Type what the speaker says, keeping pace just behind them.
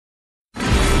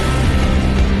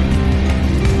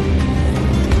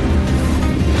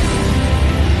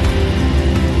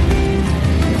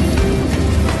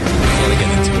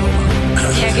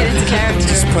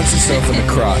punch yourself in the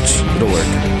crotch. It'll work.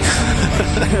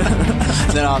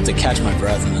 Then I'll have to catch my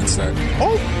breath and then start.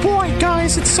 Oh boy,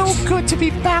 guys, it's so good to be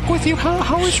back with you.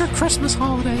 How was your Christmas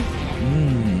holiday?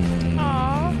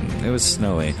 It was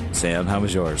snowy. Sam, how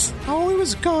was yours? Oh, it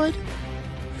was good.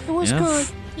 It was good.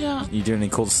 Yeah. You do any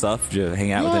cool stuff? Did you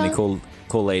hang out with any cool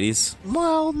ladies?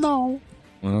 Well, no.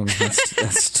 Well,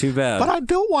 that's too bad. But I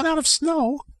built one out of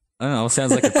snow. I don't know.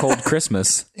 Sounds like a cold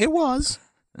Christmas. It was.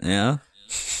 Yeah.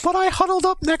 But I huddled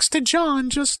up next to John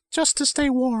just to stay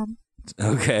warm.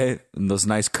 Okay. And those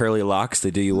nice curly locks, they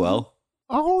do you well.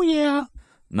 Oh, yeah.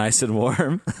 Nice and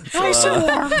warm. Nice and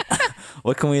warm.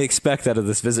 What can we expect out of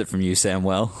this visit from you,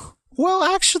 Samwell? Well,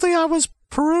 actually, I was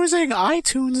perusing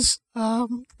iTunes.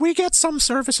 We get some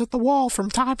service at the wall from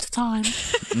time to time.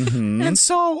 Mm-hmm. And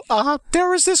so there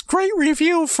was this great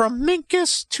review from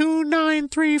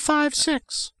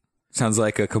Minkus29356. Sounds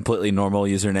like a completely normal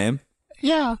username.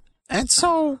 Yeah. And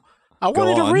so I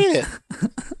wanted to read it.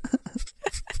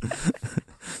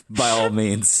 By all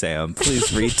means, Sam,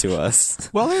 please read to us.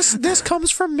 Well, this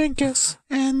comes from Minkus,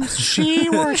 and she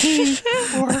or he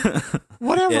or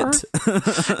whatever.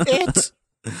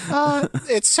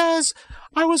 It says,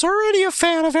 I was already a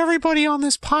fan of everybody on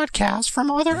this podcast from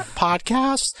other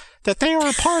podcasts that they are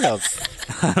a part of.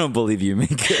 I don't believe you,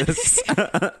 Minkus.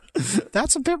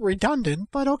 That's a bit redundant,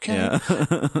 but okay. Yeah.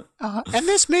 And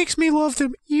this makes me love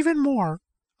them even more.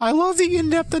 I love the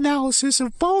in-depth analysis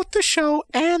of both the show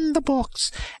and the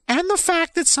books, and the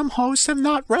fact that some hosts have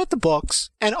not read the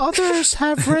books, and others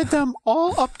have read them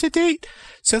all up to date,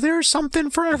 so there's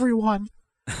something for everyone.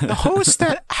 The hosts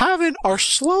that haven't are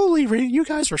slowly reading. You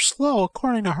guys are slow,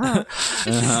 according to her.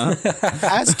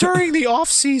 As during the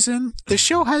off-season, the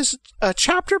show has a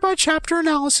chapter-by-chapter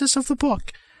analysis of the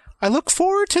book. I look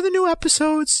forward to the new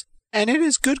episodes, and it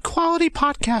is good quality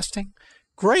podcasting.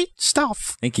 Great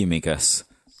stuff. Thank you, Minkus.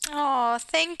 Oh,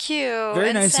 thank you. Very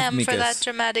and nice of Sam for Mikas. that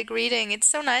dramatic reading. It's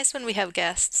so nice when we have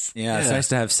guests. Yeah, it's nice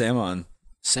to have Sam on.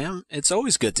 Sam, it's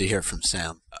always good to hear from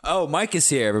Sam. Oh, Mike is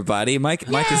here, everybody. Mike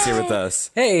is here with us.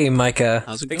 Hey, Micah.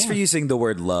 How's it Thanks going? for using the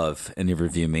word love in your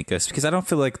review, Minkus, because I don't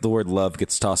feel like the word love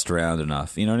gets tossed around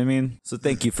enough. You know what I mean? So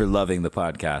thank you for loving the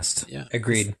podcast. Yeah,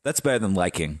 Agreed. That's better than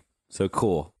liking. So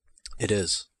cool. it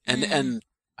is. And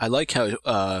I like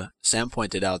how Sam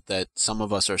pointed out that some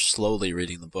of us are slowly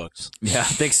reading the books. Yeah,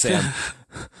 thanks, Sam.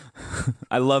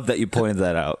 I love that you pointed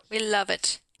that out. We love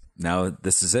it. Now,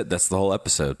 this is it. That's the whole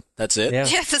episode. That's it? Yeah.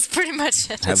 Yeah, that's pretty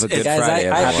much it. Have a good Guys, Friday,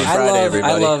 I everyone. Friday,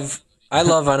 everybody. I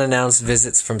love unannounced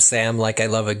visits from Sam like I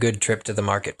love a good trip to the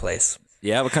marketplace.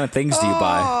 Yeah, what kind of things do you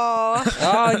buy?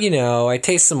 Oh, I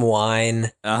taste some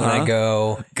wine when I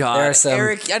go. God, there are some,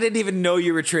 Eric, I didn't even know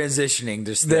you were transitioning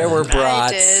just there then. were I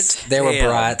brats. did. There were Damn.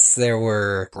 brats. There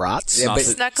were. Brats? Yeah, but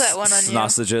snuck that one on you.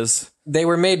 Sausages. they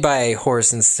were made by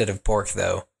horse instead of pork,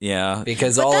 though, Yeah.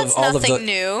 because but all that's of nothing the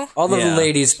new. all of Yeah. the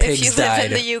ladies' If pigs you live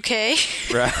died. in the UK.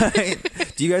 Right.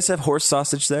 Do you guys have horse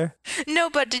sausage there? No,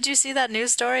 but did you see that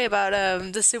news story about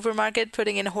the supermarket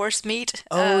putting in horse meat?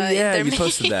 Oh, in yeah, their you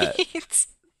posted that. meats?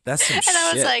 That's some And shit.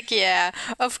 I was like, yeah,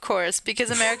 of course,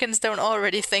 because Americans don't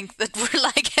already think that we're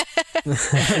like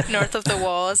north of the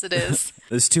wall as it is.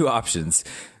 There's two options.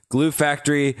 Glue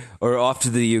factory or off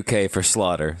to the UK for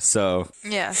slaughter. So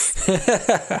Yes.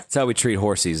 that's how we treat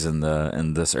horses in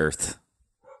this earth.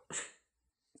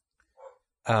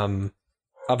 I'll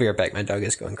be right back. My dog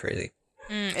is going crazy.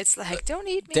 It's like, don't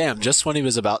eat me. Damn, just when he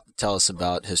was about to tell us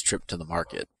about his trip to the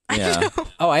market. Yeah.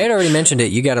 Oh, I had already mentioned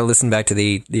it. You got to listen back to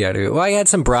the audio. Well, I had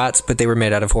some brats, but they were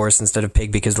made out of horse instead of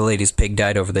pig because the lady's pig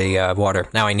died over the water.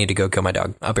 Now I need to go kill my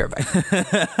dog. I'll be right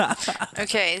back.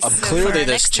 Okay, so for Clearly, our this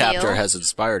next chapter meal- has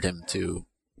inspired him to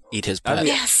eat his pet.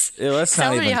 Yes. Yeah, let's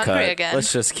Sound not really even hungry cut. again.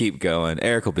 Let's just keep going.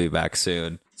 Eric will be back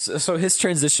soon. So his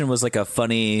transition was like a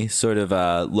funny sort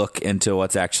of look into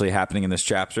what's actually happening in this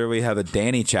chapter. We have a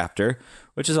Dani chapter,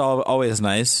 which is always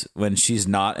nice when she's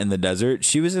not in the desert.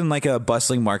 She was in like a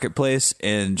bustling marketplace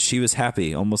and she was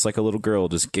happy, almost like a little girl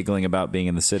just giggling about being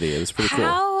in the city. It was pretty cool.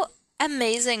 How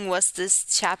amazing was this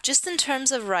chap just in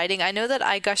terms of writing? I know that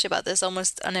I gush about this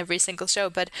almost on every single show,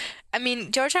 but I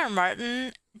mean, George R. R.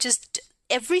 Martin, just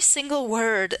every single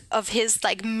word of his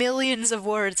like millions of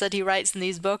words that he writes in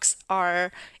these books are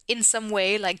in some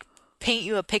way like paint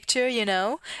you a picture, you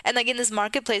know? And like in this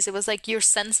marketplace, it was like your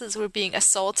senses were being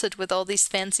assaulted with all these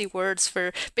fancy words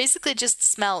for basically just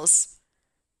smells.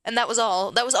 And that was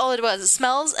all. That was all it was.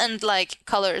 Smells and like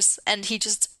colors. And he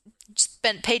just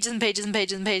spent pages and pages and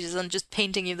pages and pages on just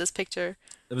painting you this picture.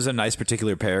 There was a nice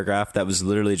particular paragraph that was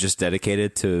literally just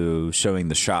dedicated to showing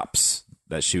the shops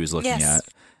that she was looking Yes. at.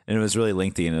 And it was really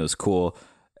lengthy and it was cool.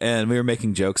 and we were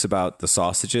making jokes about the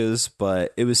sausages,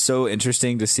 but it was so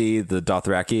interesting to see the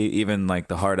Dothraki, even like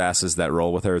the hard asses that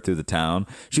roll with her through the town.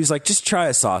 She's like, just try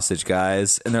a sausage,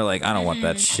 guys. And they're like, I don't want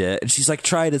that shit. And she's like,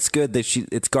 try it. It's good.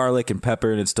 It's garlic and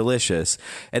pepper and it's delicious.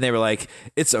 And they were like,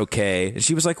 it's okay. And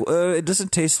she was like, it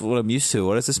doesn't taste what I'm used to.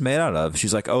 What is this made out of?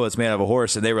 She's like, oh, it's made out of a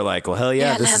horse. And they were like, well, hell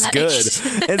yeah, this is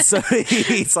good. And so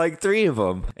he eats like 3 of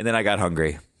them. And then I got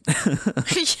hungry.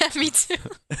 Yeah, me too.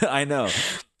 I know.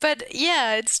 But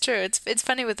yeah, it's true. It's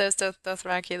funny with those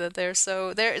Dothraki that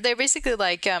they're basically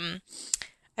like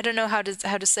I don't know how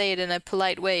to say it in a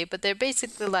polite way, but they're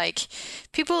basically like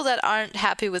people that aren't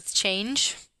happy with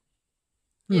change.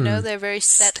 You know, they're very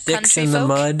set Sticks country in folk. the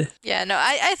mud. Yeah, no,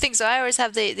 I think so. I always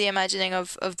have the imagining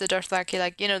of the Dothraki,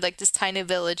 like, you know, like this tiny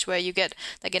village where you get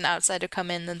like an outsider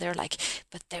come in and they're like,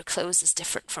 but their clothes is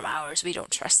different from ours. We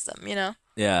don't trust them, you know?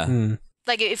 Yeah.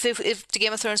 Like if the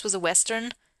Game of Thrones was a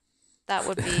Western, that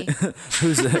would be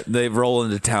They roll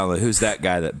into town. Like, who's that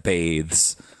guy that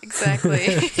bathes? exactly.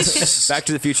 Back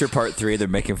to the Future Part 3. They're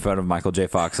making fun of Michael J.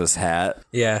 Fox's hat.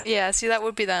 Yeah. Yeah, see, that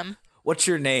would be them. What's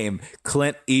your name?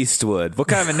 Clint Eastwood. What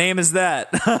kind of a name is that?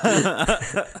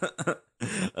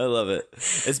 I love it.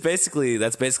 That's basically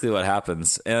what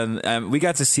happens. And we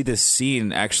got to see this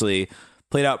scene actually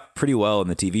played out pretty well in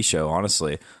the TV show,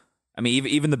 honestly. I mean,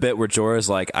 even the bit where Jorah's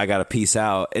like, I gotta peace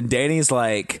out. And Dany's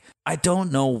like, I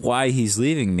don't know why he's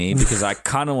leaving me because I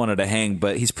kind of wanted to hang,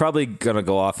 but he's probably gonna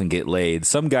go off and get laid.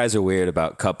 Some guys are weird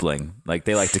about coupling. Like,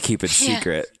 they like to keep it Yeah.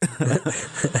 secret.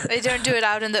 They don't do it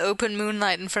out in the open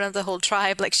moonlight in front of the whole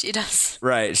tribe like she does.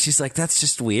 Right. She's like, that's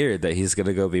just weird that he's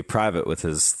gonna go be private with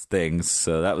his things.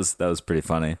 So that was pretty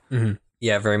funny. Mm-hmm.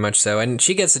 Yeah, very much so. And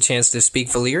she gets a chance to speak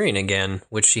Valyrian again,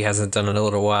 which she hasn't done in a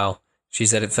little while. She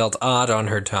said it felt odd on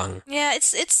her tongue. Yeah,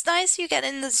 it's nice you get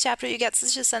in this chapter, you get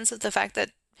such a sense of the fact that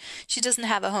she doesn't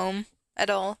have a home at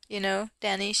all, you know,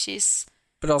 Dany,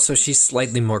 But also, she's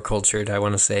slightly more cultured, I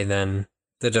want to say, than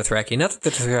the Dothraki. Not that the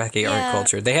Dothraki aren't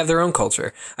cultured. They have their own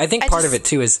culture. I think part of it,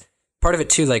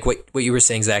 too, like what you were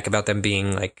saying, Zach, about them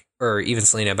being like, or even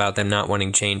Selena, about them not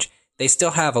wanting change. They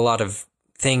still have a lot of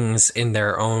things in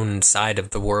their own side of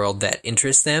the world that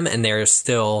interest them, and they're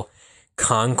still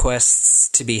conquests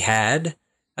to be had,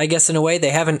 I guess, in a way.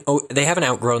 They haven't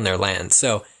outgrown their land,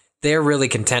 so they're really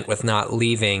content with not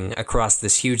leaving across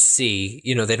this huge sea.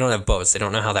 You know, they don't have boats, they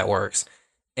don't know how that works,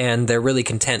 and they're really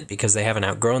content because they haven't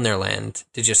outgrown their land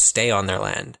to just stay on their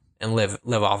land and live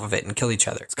off of it and kill each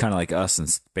other. It's kind of like us in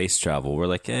space travel. We're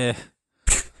like,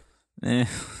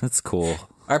 that's cool.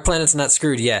 Our planet's not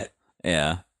screwed yet.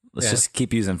 Yeah, let's just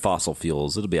keep using fossil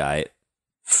fuels. It'll be all right.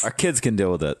 Our kids can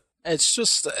deal with it. It's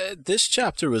just, this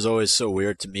chapter was always so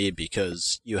weird to me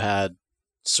because you had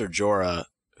Ser Jorah,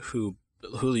 who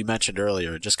you mentioned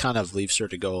earlier, just kind of leaves her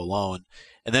to go alone.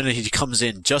 And then he comes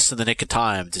in just in the nick of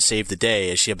time to save the day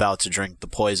as she about to drink the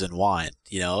poison wine.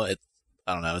 You know,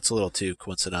 I don't know, it's a little too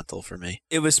coincidental for me.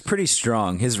 It was pretty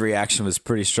strong. His reaction was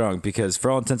pretty strong because for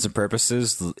all intents and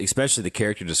purposes, especially the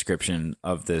character description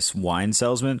of this wine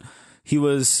salesman, he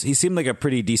seemed like a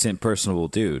pretty decent, personable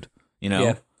dude, you know?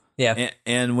 Yeah. Yeah.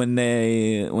 And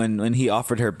when he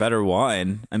offered her better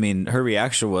wine, I mean, her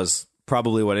reaction was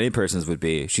probably what any person's would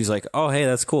be. She's like, "Oh, hey,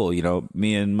 that's cool. You know,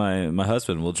 me and my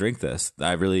husband will drink this.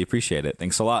 I really appreciate it.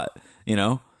 Thanks a lot." You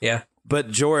know? Yeah. But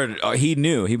Jorah, he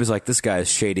knew. He was like, this guy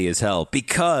is shady as hell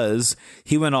because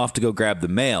he went off to go grab the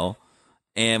mail.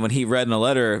 And when he read in a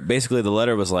letter, basically the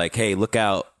letter was like, hey, look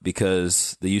out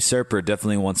because the usurper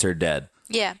definitely wants her dead.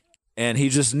 Yeah. And he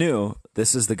just knew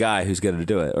this is the guy who's going to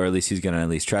do it, or at least he's going to at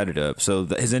least try to do it. So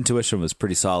his intuition was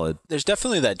pretty solid. There's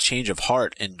definitely that change of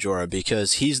heart in Jorah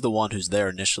because he's the one who's there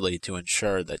initially to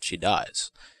ensure that she dies.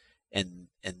 And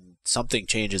something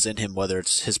changes in him, whether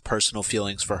it's his personal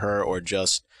feelings for her or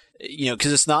just, you know,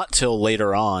 because it's not till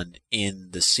later on in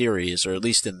the series, or at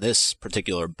least in this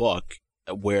particular book,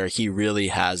 where he really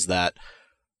has that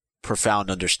profound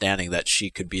understanding that she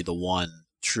could be the one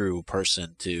true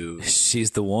person to...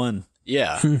 She's the one.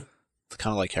 Yeah. Kind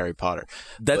of like Harry Potter.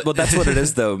 Well, that's what it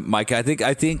is, though, Mike. I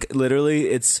think literally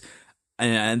it's,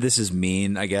 and this is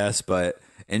mean, I guess, but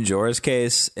in Jorah's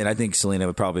case, and I think Selena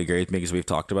would probably agree with me because we've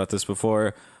talked about this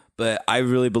before, but I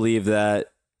really believe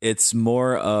that it's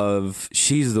more of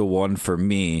she's the one for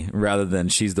me rather than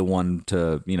she's the one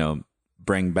to, you know,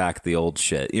 bring back the old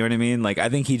shit. You know what I mean? Like, I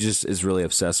think he just is really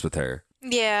obsessed with her.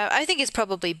 Yeah, I think it's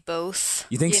probably both.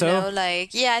 You think so? Know,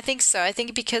 like, yeah, I think so. I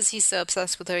think because he's so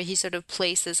obsessed with her, he sort of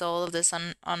places all of this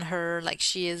on her, like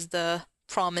she is the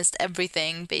promised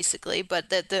everything, basically.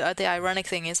 But the ironic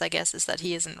thing is, I guess, is that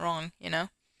he isn't wrong, you know?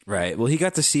 Right. Well, he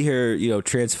got to see her,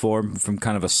 transform from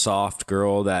kind of a soft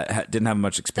girl that didn't have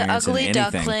much The experience in ugly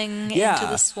anything. duckling Yeah.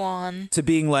 into the swan. To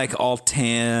being like all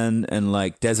tan and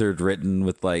like desert written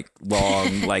with like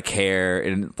long like hair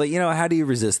and like, how do you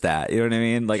resist that? You know what I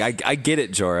mean? Like I get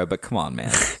it, Jorah, but come on,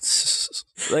 man.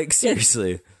 Like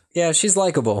seriously. Yeah, she's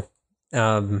likable.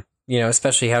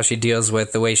 Especially how she deals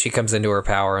with the way she comes into her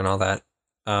power and all that.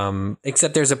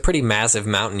 Except there's a pretty massive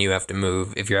mountain you have to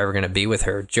move if you're ever going to be with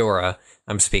her. Jorah,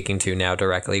 I'm speaking to now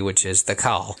directly, which is the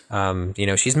Khal.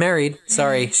 She's married.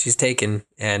 Sorry, she's taken.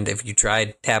 And if you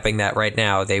tried tapping that right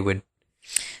now, they would.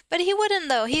 But he wouldn't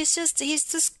though. He's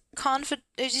just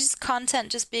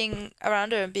content just being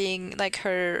around her and being like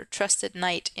her trusted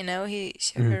knight.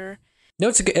 Her. No,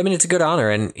 it's a good honor,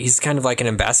 and he's kind of like an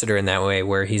ambassador in that way,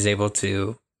 where he's able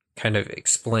to kind of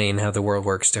explain how the world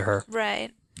works to her.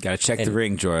 Right. Gotta check the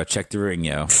ring, Jorah. Check the ring,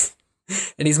 yo.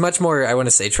 And he's much more, I want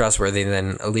to say, trustworthy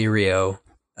than Illyrio,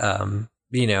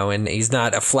 and he's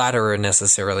not a flatterer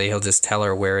necessarily. He'll just tell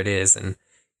her where it is and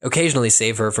occasionally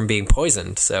save her from being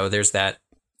poisoned. So there's that.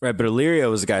 Right, but Illyrio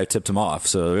was the guy who tipped him off.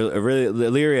 So really,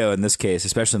 Illyrio in this case,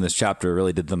 especially in this chapter,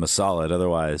 really did them a solid.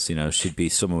 Otherwise, she'd be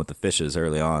swimming with the fishes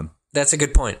early on. That's a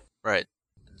good point. Right.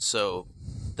 So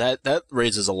that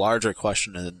raises a larger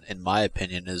question, in my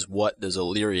opinion, is what does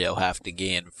Illyrio have to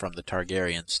gain from the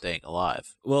Targaryens staying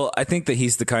alive? Well, I think that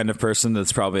he's the kind of person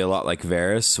that's probably a lot like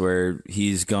Varys, where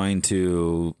he's going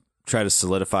to try to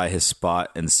solidify his spot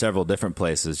in several different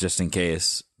places just in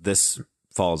case this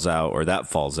falls out or that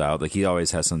falls out. Like he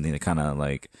always has something to kind of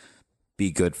like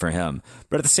be good for him.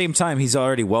 But at the same time, he's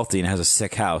already wealthy and has a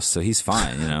sick house, so he's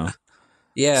fine,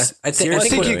 Yeah, I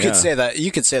think you could say that.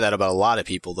 You could say that about a lot of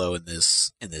people, though, in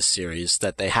this series,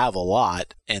 that they have a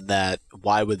lot, and that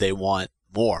why would they want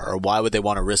more, or why would they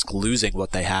want to risk losing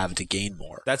what they have to gain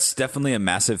more? That's definitely a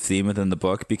massive theme within the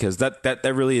book, because that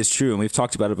really is true, and we've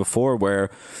talked about it before, where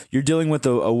you're dealing with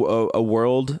a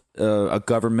world, a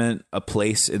government, a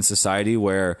place in society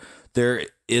where there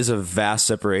is a vast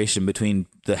separation between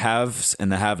the haves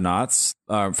and the have-nots.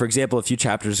 For example, a few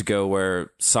chapters ago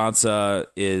where Sansa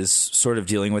is sort of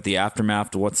dealing with the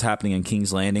aftermath of what's happening in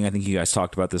King's Landing. I think you guys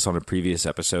talked about this on a previous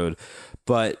episode.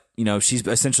 But, she's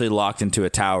essentially locked into a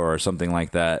tower or something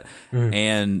like that.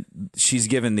 And she's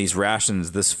given these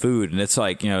rations, this food, and it's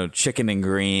like, chicken and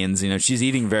greens. She's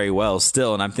eating very well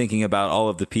still. And I'm thinking about all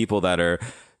of the people that are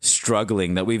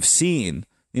struggling that we've seen,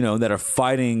 that are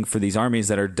fighting for these armies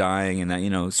that are dying and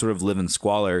that, sort of live in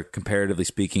squalor, comparatively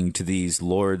speaking, to these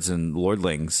lords and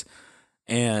lordlings.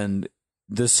 And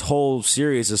this whole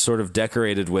series is sort of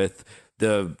decorated with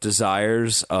the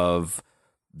desires of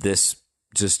this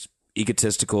just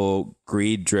egotistical,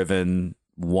 greed-driven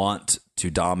want to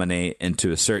dominate and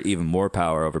to assert even more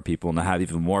power over people and to have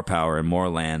even more power and more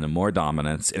land and more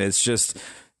dominance. And it's just,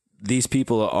 these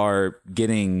people are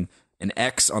getting an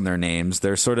X on their names.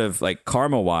 They're sort of like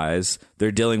karma-wise, they're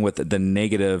dealing with the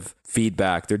negative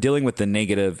feedback. They're dealing with the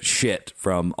negative shit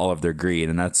from all of their greed.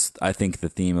 And that's, I think, the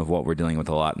theme of what we're dealing with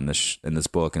a lot in this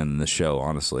book and in this show,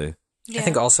 honestly. Yeah. I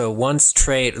think also once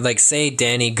trade, like say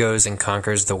Dany goes and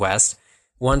conquers the West,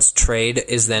 once trade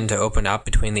is then to open up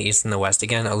between the East and the West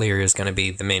again, Illyrio is going to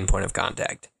be the main point of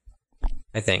contact.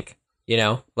 I think,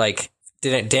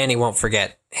 Dany won't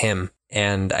forget him.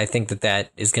 And I think that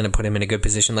is going to put him in a good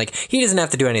position. Like, he doesn't have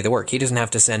to do any of the work. He doesn't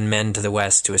have to send men to the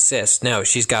West to assist. No,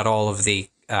 she's got all of the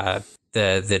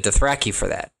Dothraki for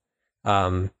that.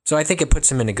 So I think it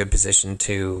puts him in a good position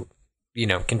to,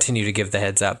 continue to give the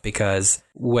heads up, because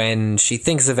when she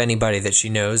thinks of anybody that she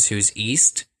knows who's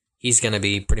East, he's going to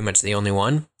be pretty much the only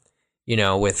one,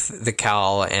 with the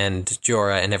Khal and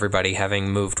Jorah and everybody having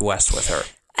moved west with her.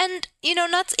 And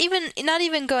not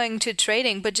even going to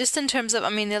trading, but just in terms of,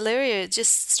 Illyrio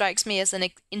just strikes me as an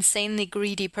insanely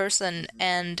greedy person,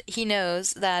 and he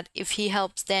knows that if he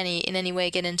helps Dany in any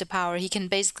way get into power, he can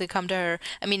basically come to her.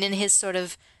 In his sort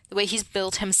of the way he's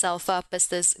built himself up as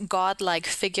this godlike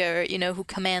figure, who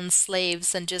commands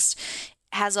slaves and just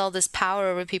has all this power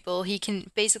over people, he can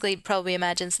basically probably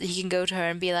imagines that he can go to her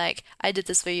and be like, I did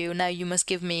this for you, now you must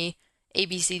give me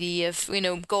ABCD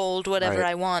of, gold, whatever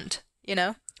right. I want,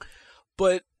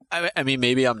 But,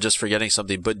 maybe I'm just forgetting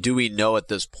something, but do we know at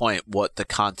this point what the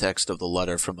context of the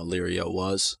letter from Illyrio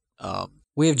was?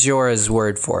 We have Jorah's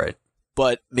word for it.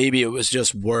 But maybe it was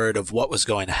just word of what was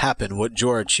going to happen. What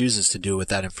Jorah chooses to do with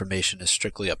that information is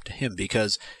strictly up to him,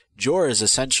 because Jorah is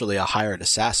essentially a hired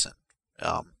assassin,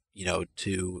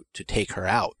 to take her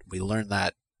out. We learn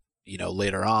that,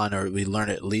 later on, or we learn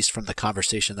it at least from the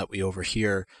conversation that we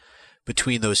overhear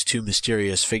between those two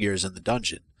mysterious figures in the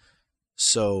dungeon.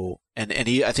 So, and I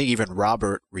think even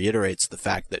Robert reiterates the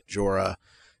fact that Jorah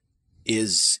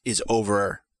is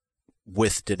over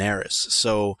with Daenerys.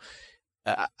 So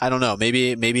I don't know.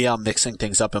 Maybe I'm mixing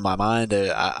things up in my mind.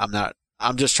 I'm not.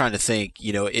 I'm just trying to think.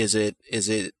 Is it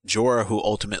Jorah who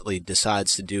ultimately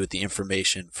decides to do with the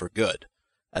information for good,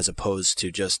 as opposed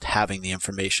to just having the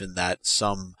information that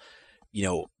some,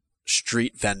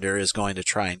 street vendor is going to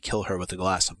try and kill her with a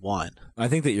glass of wine? I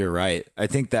think that you're right. I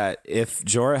think that if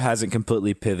Jorah hasn't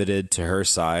completely pivoted to her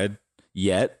side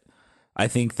yet, I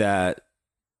think that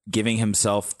giving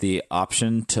himself the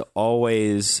option to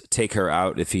always take her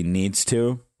out if he needs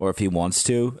to or if he wants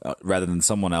to, rather than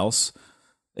someone else,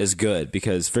 is good.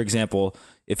 Because, for example,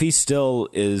 if he still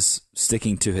is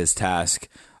sticking to his task,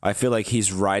 I feel like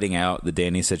he's riding out the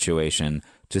Dany situation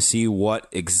to see what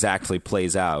exactly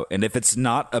plays out. And if it's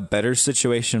not a better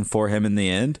situation for him in the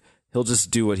end, he'll just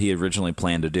do what he originally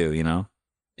planned to do,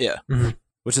 Yeah. Mm-hmm.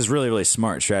 Which is really, really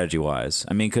smart strategy-wise.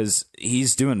 I mean, because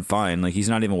he's doing fine. Like, he's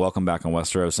not even welcome back in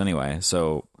Westeros anyway,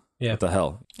 so Yeah. what the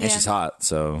hell? And she's hot,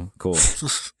 so cool.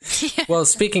 Well,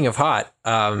 speaking of hot,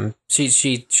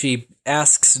 she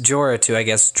asks Jorah to, I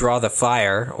guess, draw the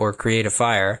fire or create a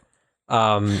fire.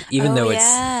 Even though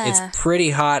it's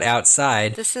pretty hot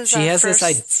outside, This is she our has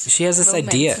first she has this moment.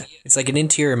 idea. It's like an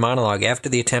interior monologue. After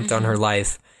the attempt on her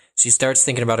life, she starts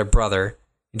thinking about her brother,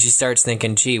 and she starts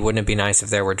thinking, "Gee, wouldn't it be nice if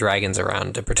there were dragons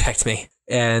around to protect me?"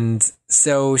 And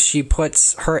so she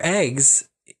puts her eggs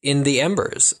in the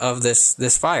embers of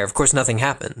this fire. Of course, nothing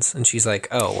happens, and she's like,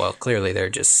 "Oh, well, clearly they're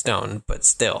just stone, but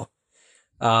still."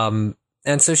 And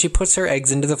so she puts her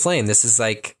eggs into the flame. This is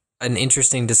like an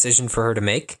interesting decision for her to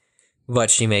make.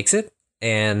 But she makes it,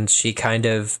 and she kind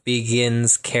of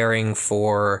begins caring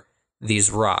for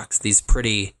these rocks, these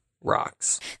pretty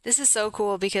rocks. This is so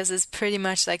cool because it's pretty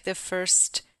much like the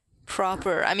first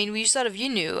proper. I mean, you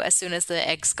knew as soon as the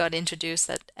eggs got introduced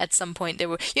that at some point they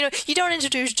were, you don't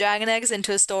introduce dragon eggs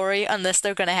into a story unless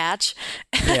they're going to hatch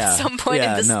at some point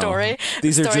in the story.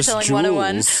 These are just Storytelling jewels.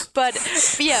 101. But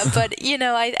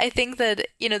I think that,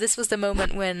 this was the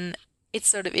moment when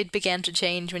it began to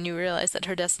change, when you realized that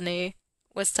her destiny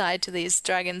was tied to these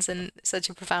dragons in such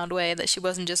a profound way that she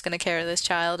wasn't just going to carry this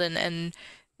child and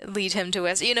lead him to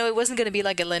West. It wasn't going to be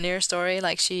like a linear story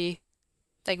like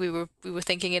we were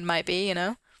thinking it might be.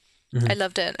 Mm-hmm. I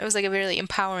loved it. It was like a really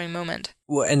empowering moment.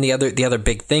 Well, and the other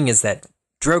big thing is that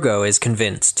Drogo is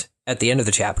convinced at the end of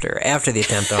the chapter, after the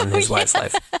attempt on his wife's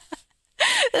life.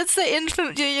 That's the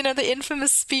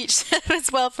infamous speech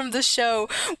as well from the show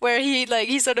where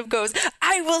he sort of goes,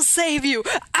 "I will save you,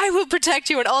 I will protect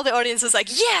you," and all the audience is like,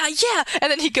 "Yeah, yeah,"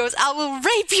 and then he goes, "I will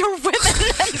rape your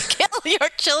women and kill your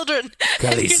children."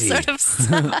 And you sort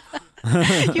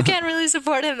of you can't really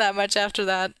support him that much after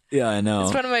that. Yeah, I know.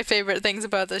 It's one of my favorite things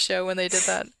about the show when they did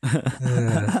that.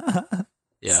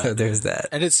 Yeah. So there's that.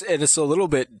 And it's a little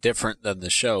bit different than the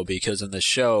show, because in the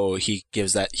show he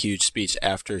gives that huge speech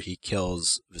after he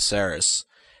kills Viserys,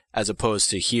 as opposed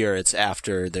to here it's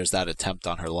after there's that attempt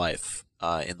on her life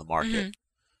in the market.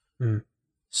 Mm-hmm.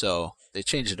 So they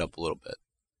changed it up a little bit.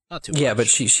 Not too much. Yeah, but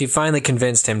she finally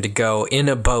convinced him to go in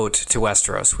a boat to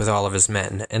Westeros with all of his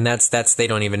men, and that's they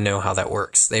don't even know how that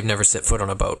works. They've never set foot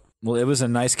on a boat. Well, it was a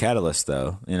nice catalyst,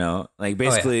 though. Like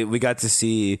basically we got to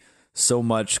see so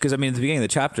much, because I mean, at the beginning of the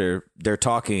chapter, they're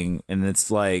talking, and it's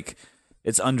like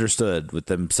it's understood with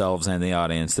themselves and the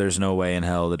audience. There's no way in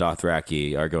hell the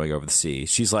Dothraki are going over the sea.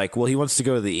 She's like, well, he wants to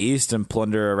go to the east and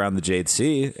plunder around the Jade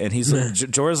Sea, and he's like,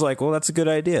 Jorah's like, well, that's a good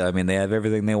idea. I mean, they have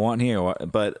everything they want here,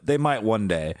 but they might one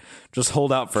day. Just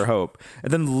hold out for hope.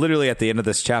 And then, literally at the end of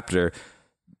this chapter,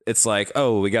 it's like,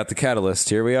 oh, we got the catalyst.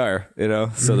 Here we are.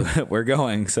 So we're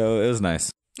going. So it was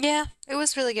nice. Yeah, it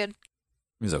was really good.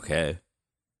 It was okay.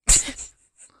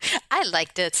 I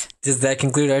liked it. Does that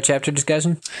conclude our chapter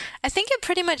discussion? I think it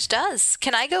pretty much does.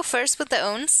 Can I go first with the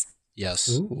owns? Yes.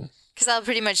 Ooh. Because I'll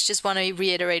pretty much just want to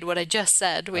reiterate what I just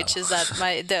said, which is that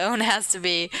the own has to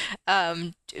be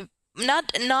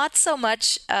not so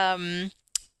much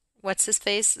what's his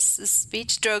face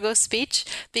speech, Drogo's speech,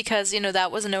 because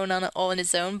that was an own all on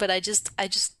its own. But I just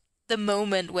the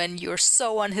moment when you're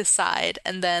so on his side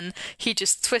and then he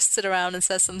just twists it around and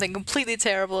says something completely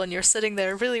terrible, and you're sitting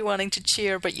there really wanting to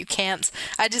cheer but you can't.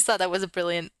 I just thought that was a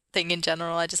brilliant thing in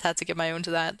general. I just had to give my own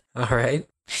to that. All right.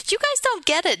 You guys don't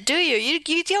get it, do you?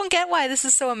 You don't get why this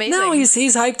is so amazing. No, he's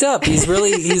hyped up. He's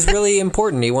really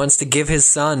important. He wants to give his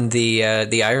son the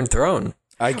Iron Throne.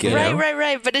 I get it.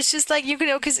 Right. But it's just like,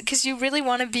 because you really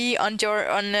want to be on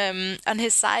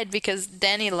his side, because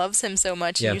Dany loves him so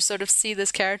much. Yeah. And you sort of see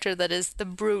this character that is the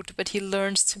brute, but he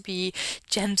learns to be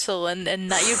gentle and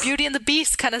not your Beauty and the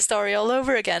Beast kind of story all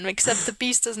over again. Except the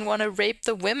Beast doesn't want to rape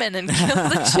the women and kill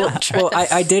the children. Well,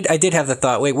 I did have the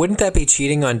thought. Wait, wouldn't that be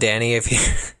cheating on Dany if he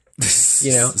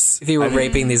You know, if he were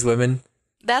raping these women.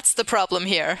 That's the problem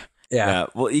here. Yeah.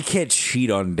 Well, you can't cheat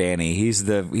on Danny. He's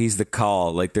the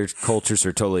call. Like their cultures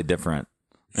are totally different.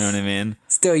 You know what I mean?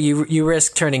 Still, you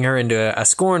risk turning her into a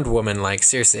scorned woman like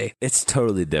Cersei. It's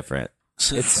totally different.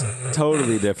 It's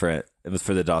totally different. It was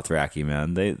for the Dothraki,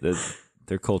 man.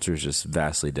 Their culture is just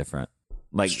vastly different.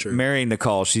 Like marrying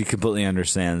Nicole, she completely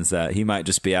understands that he might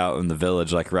just be out in the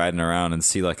village, like riding around and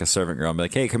see like a servant girl and be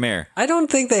like, "Hey, come here." I don't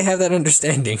think they have that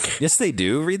understanding. Yes, they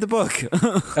do. Read the book.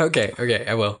 Okay,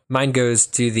 I will. Mine goes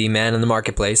to the man in the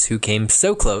marketplace who came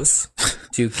so close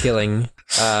to killing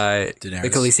the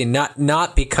Khaleesi,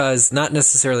 not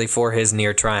necessarily for his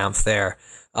near triumph there,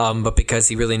 but because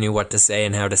he really knew what to say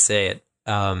and how to say it,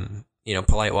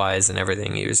 polite wise and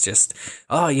everything. He was just,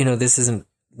 this isn't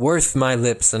worth my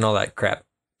lips and all that crap.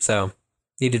 So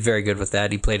he did very good with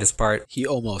that. He played his part. He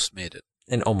almost made it.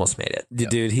 And almost made it.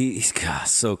 Dude, he's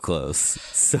so close.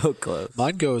 So close.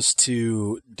 Mine goes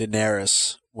to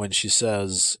Daenerys when she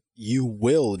says, "You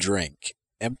will drink.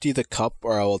 Empty the cup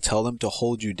or I will tell them to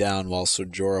hold you down while Ser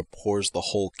Jorah pours the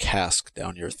whole cask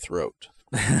down your throat."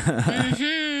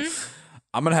 I'm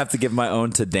going to have to give my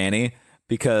own to Dany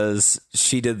because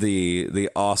she did the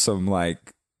awesome,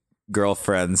 like,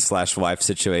 girlfriend/wife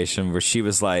situation where she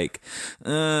was like,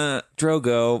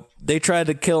 Drogo, they tried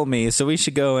to kill me, so we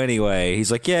should go anyway. He's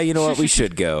like, yeah, you know what? We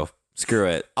should go. Screw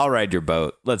it. I'll ride your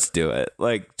boat. Let's do it.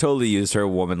 Like, totally used her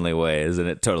womanly ways, and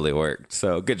it totally worked.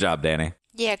 So good job, Dany.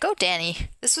 Yeah, go Dany.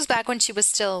 This was back when she was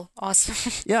still awesome.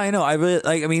 Yeah, I know. I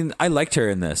liked her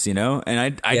in this, and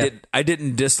I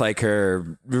didn't dislike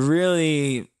her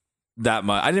really that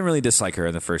much. I didn't really dislike her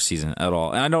in the first season at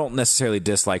all. And I don't necessarily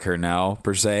dislike her now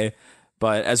per se,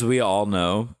 but as we all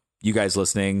know, you guys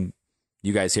listening,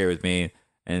 you guys here with me,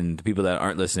 and the people that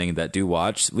aren't listening that do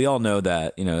watch, we all know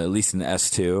that, at least in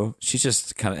S2, she's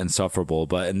just kind of insufferable.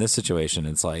 But in this situation,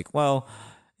 it's like, well,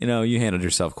 you handled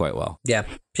yourself quite well. Yeah,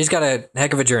 she's got a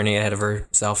heck of a journey ahead of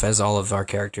herself, as all of our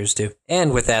characters do.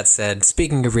 And with that said,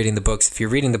 speaking of reading the books, if you're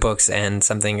reading the books and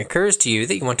something occurs to you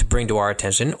that you want to bring to our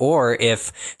attention, or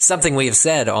if something we have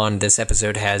said on this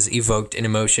episode has evoked an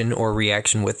emotion or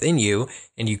reaction within you,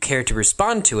 and you care to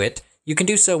respond to it, you can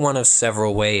do so one of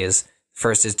several ways.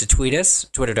 First is to tweet us,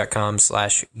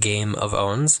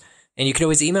 twitter.com/gameofowns, and you can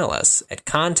always email us at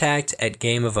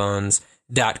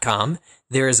contact@gameofowns.com.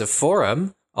 There is a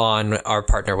forum on our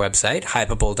partner website,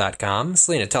 hypable.com.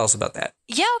 Selena, tell us about that.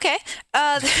 Yeah, okay.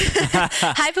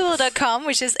 Hypable.com,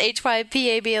 which is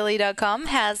hypable.com,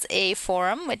 has a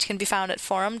forum, which can be found at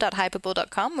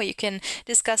forum.hypable.com, where you can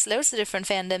discuss loads of different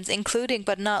fandoms, including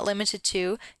but not limited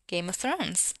to Game of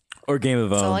Thrones. Or Game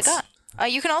of Owns. That's all I got.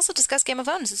 You can also discuss Game of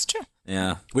Owns, it's true.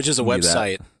 Yeah. Which is a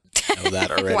website. I know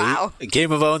that already. Wow.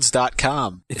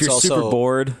 Gameofowns.com. If you're super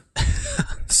bored,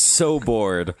 so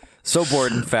bored,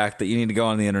 in fact, that you need to go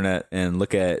on the internet and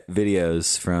look at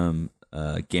videos from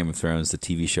Game of Thrones, the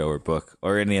TV show or book,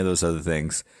 or any of those other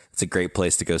things, it's a great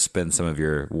place to go spend some of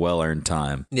your well-earned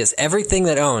time. Yes, everything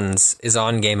that owns is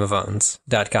on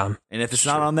gameofowns.com. And if it's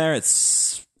not on there,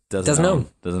 it's doesn't own.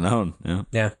 Doesn't own. Yeah.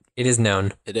 Yeah, it is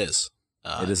known. It is.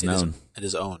 It is known. It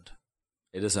is owned.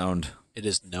 It is owned. It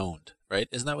is known, right?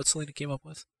 Isn't that what Selena came up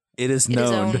with? It is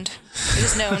known. It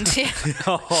is known, yeah.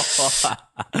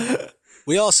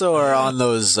 We also are on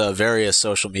those various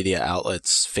social media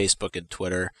outlets, Facebook and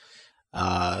Twitter,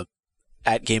 at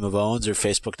Game of Owns or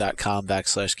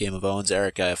Facebook.com/Game of Owns.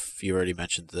 Erica, if you already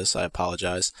mentioned this, I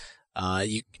apologize.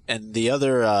 And the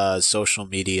other social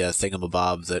media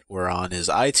thingamabob that we're on is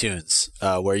iTunes,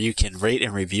 where you can rate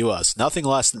and review us. Nothing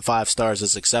less than 5 stars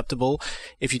is acceptable.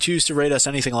 If you choose to rate us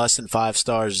anything less than 5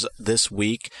 stars this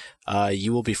week,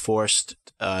 you will be forced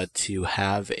to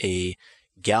have a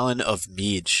gallon of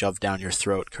mead shoved down your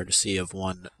throat, courtesy of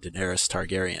one Daenerys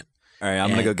Targaryen. All right, I'm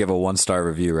going to go give a 1-star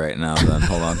review right now, then.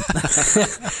 Hold on.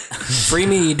 Free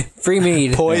mead.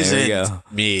 Poisoned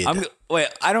mead. Wait,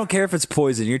 I don't care if it's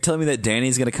poison. You're telling me that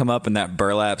Dany's going to come up in that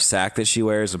burlap sack that she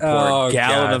wears and pour a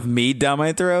gallon of mead down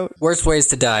my throat? Worst ways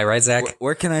to die, right, Zach?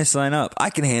 Where can I sign up? I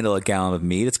can handle a gallon of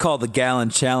mead. It's called the Gallon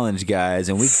Challenge, guys,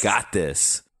 and we got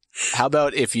this. How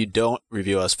about if you don't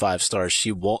review us 5 stars,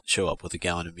 she won't show up with a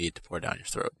gallon of mead to pour down your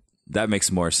throat? That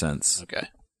makes more sense. Okay.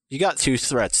 You got 2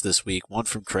 threats this week. One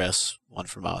from Chris, one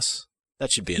from us.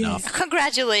 That should be enough.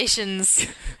 Congratulations.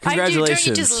 Congratulations. Don't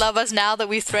you just love us now that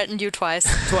we threatened you twice?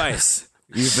 Twice.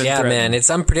 You've been yeah, threatened. Man, it's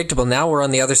unpredictable. Now we're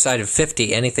on the other side of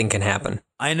 50. Anything can happen.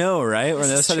 I know, right? We're on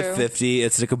the other side true. of 50.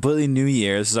 It's a completely new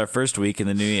year. This is our first week in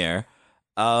the new year.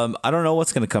 I don't know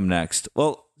what's going to come next.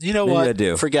 Well, You know Maybe I what?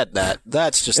 do. Forget that.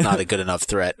 That's just not a good enough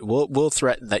threat. We'll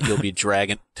threaten that you'll be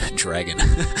dragon. Dragon.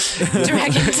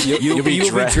 You'll be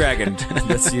dra- dragoned.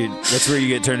 That's where you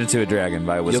get turned into a dragon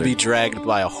by a wizard. You'll be dragged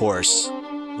by a horse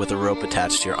with a rope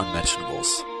attached to your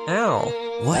unmentionables. Ow.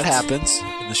 What? That happens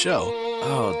in the show.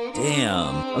 Oh,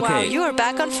 damn. Wow, Okay. you are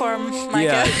back on form,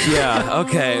 Micah. Yeah.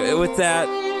 Okay. With that,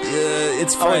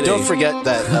 it's Friday. Oh, and don't forget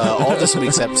that all this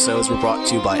week's episodes were brought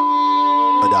to you by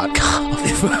 .com.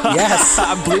 Yes.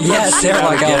 Yes,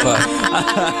 Airlock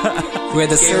Alpha. We had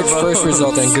the search first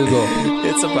result on Google.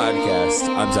 It's a podcast.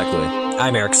 I'm Zach Lee.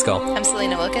 I'm Eric Skull. I'm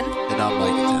Selena Wilkin. And I'm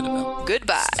Mike Tannenbaum.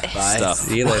 Goodbye. Bye. Stuff.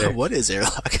 See you later. What is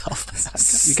Airlock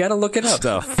Alpha? You gotta look it up.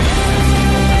 Stuff.